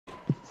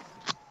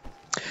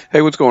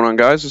Hey, what's going on,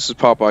 guys? This is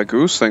Popeye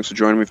Goose. Thanks for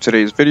joining me for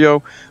today's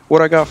video.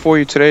 What I got for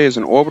you today is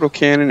an Orbital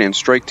Cannon and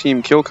Strike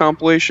Team kill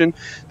compilation.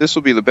 This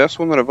will be the best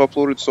one that I've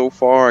uploaded so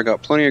far. I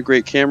got plenty of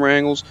great camera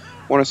angles.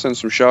 Want to send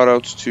some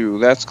shout-outs to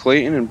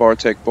THATSCLAYTON and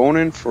Bartek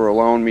Bonin for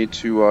allowing me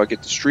to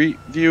get the street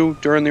view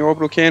during the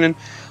Orbital Cannon.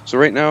 So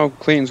right now,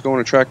 Clayton's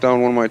going to track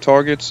down one of my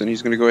targets, and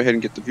he's going to go ahead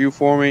and get the view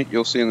for me.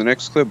 You'll see in the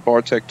next clip,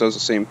 Bartek does the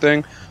same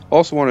thing.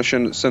 Also want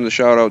to send a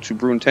shout-out to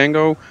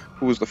Broontango,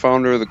 who was the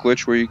founder of the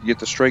glitch where you can get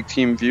the Strike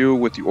Team view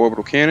with the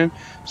Orbital Cannon.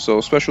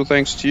 So special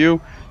thanks to you.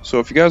 So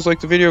if you guys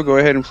like the video, go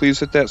ahead and please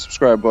hit that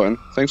subscribe button.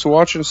 Thanks for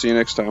watching. See you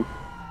next time.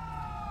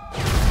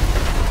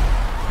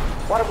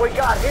 What have we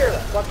got here? A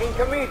fucking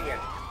comedian.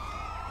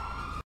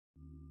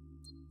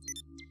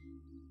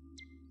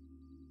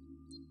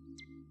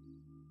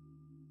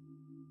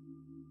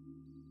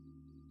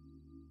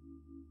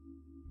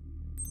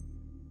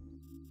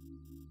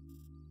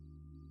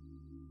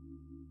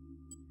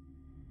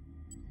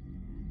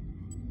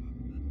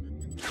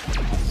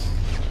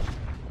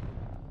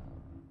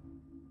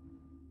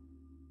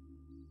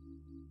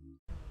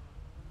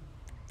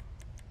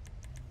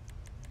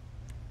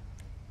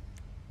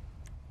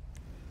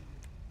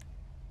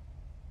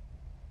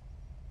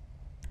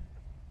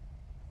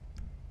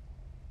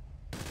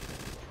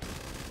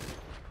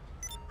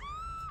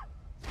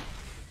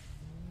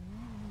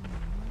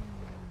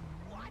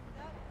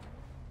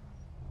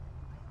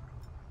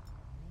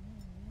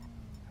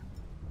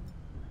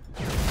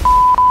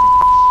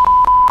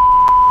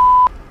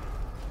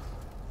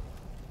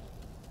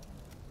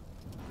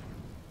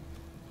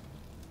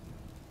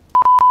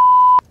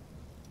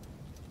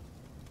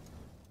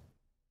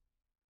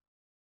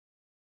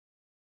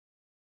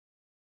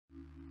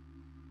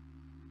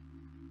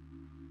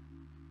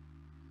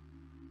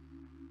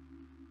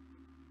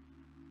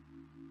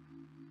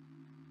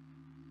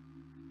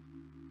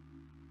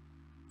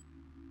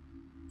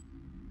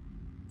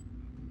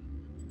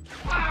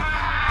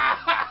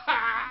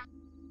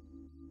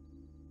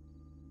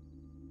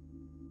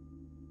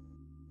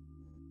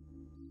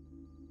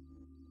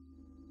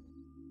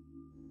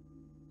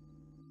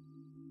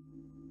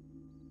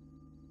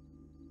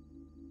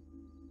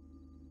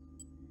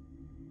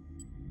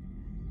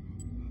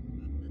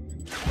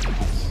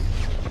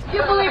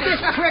 You believe this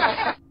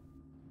trick?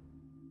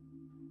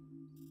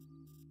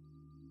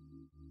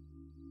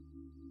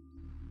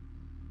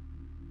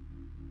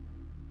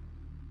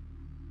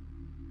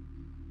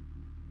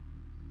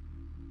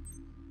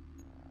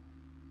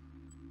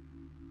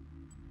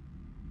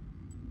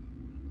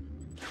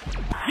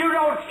 You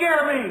don't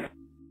scare me!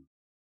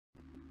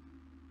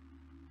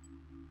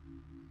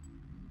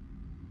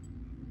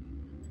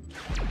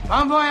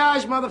 Bon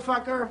voyage,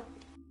 motherfucker!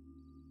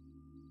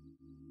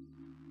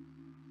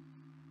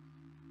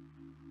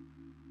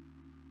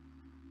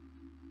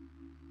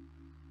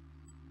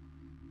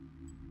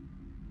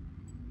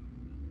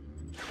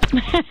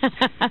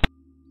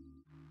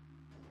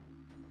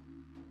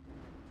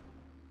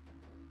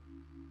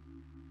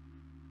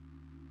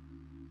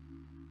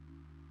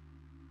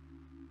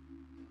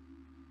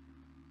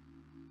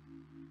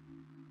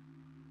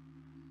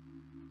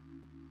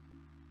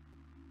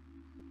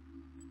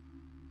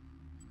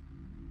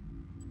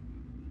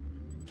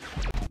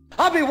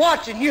 I'll be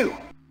watching you!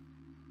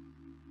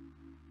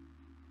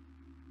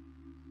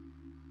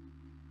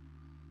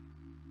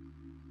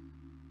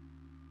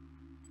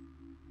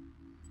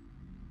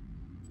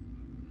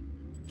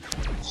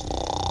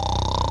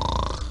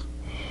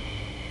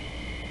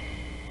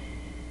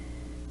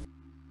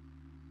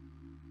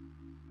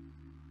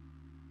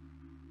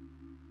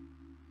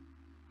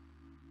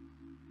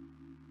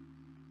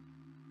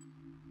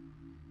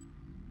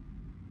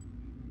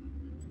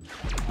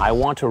 I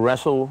want to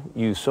wrestle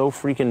you so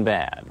freaking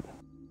bad.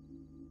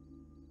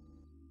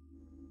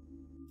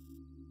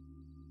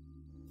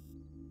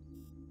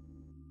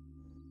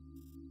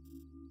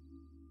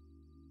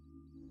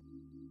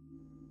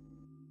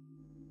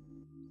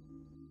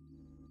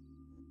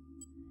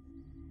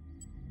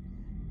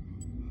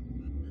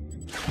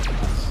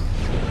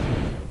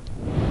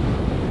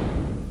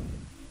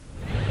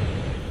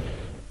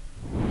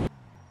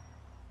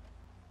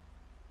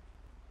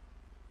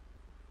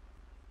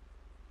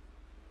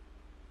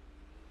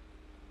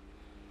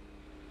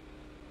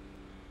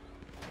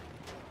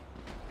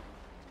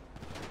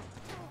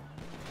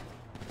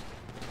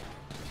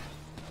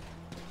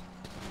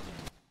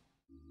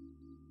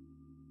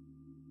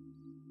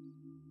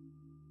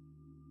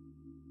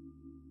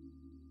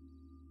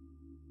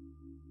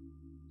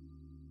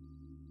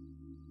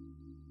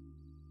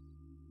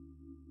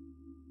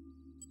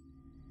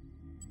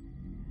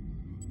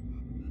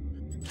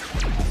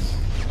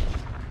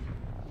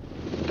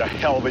 The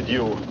hell with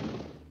you.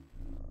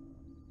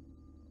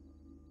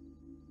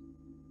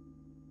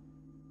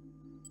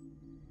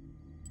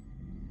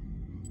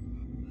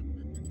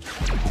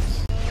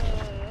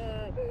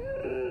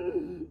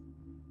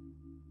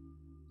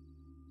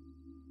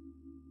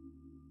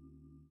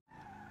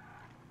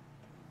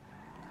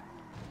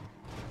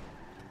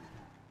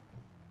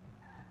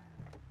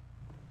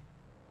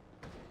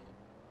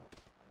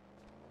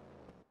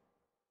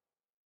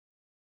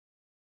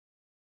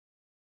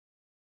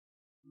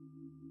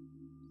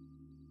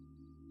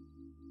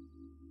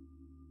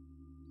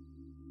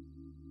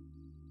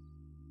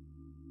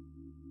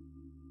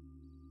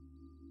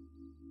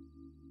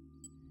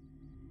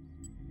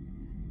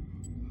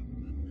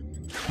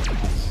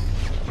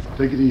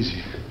 Take it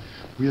easy.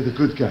 We are the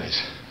good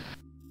guys.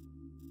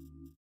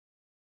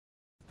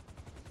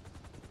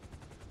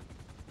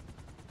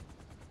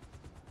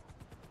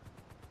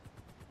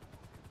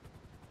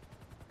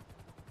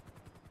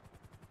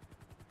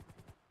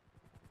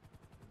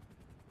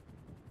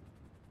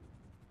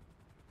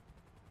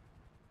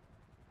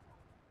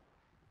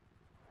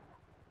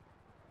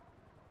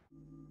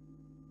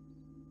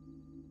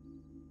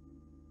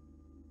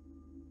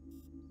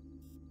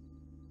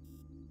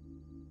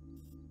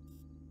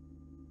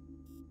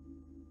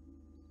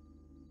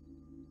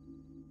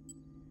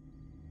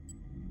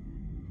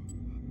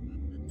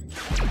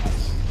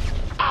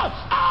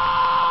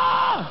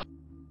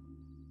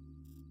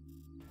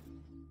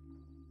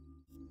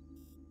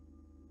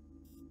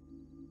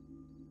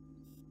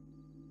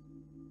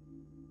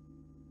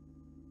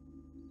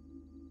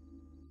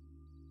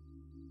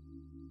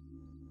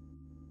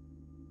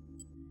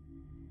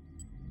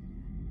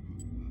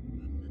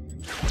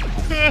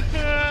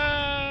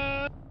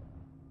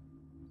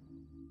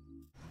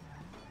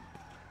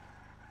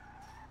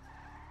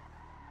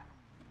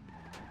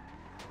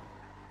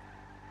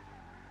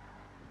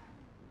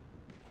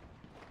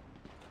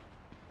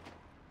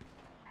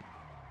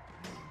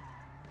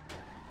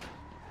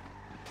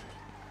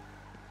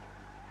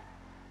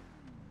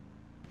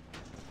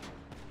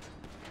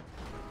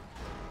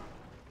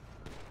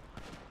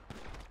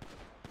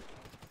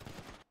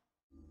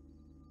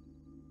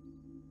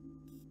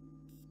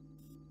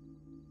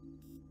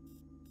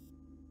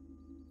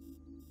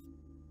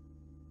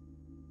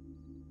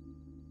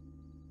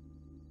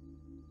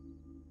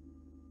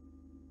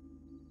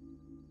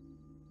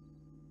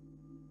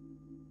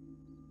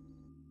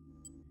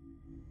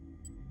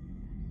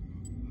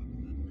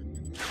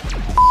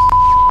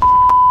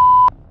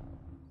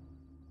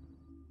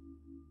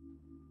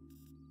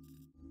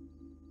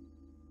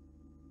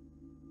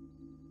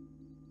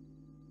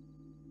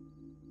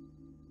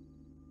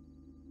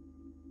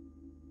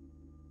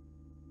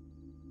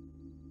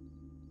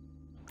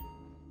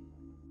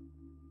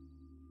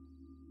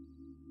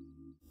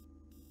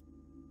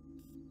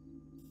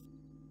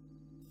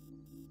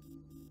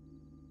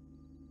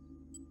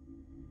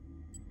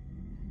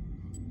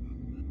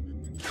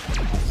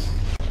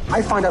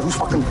 I find out whose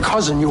fucking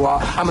cousin you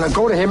are, I'm gonna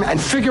go to him and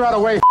figure out a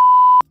way.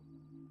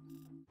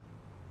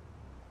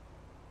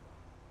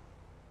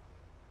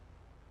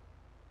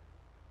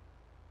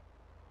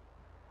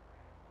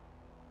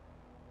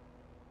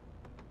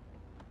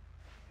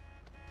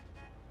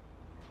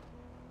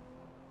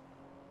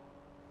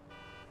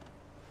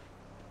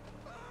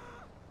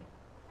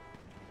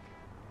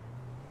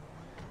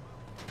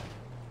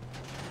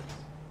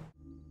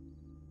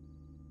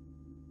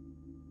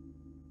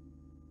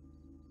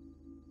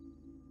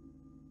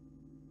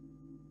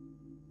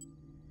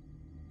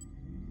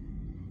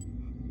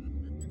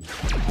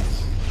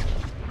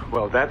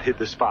 Well, that hit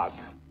the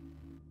spot.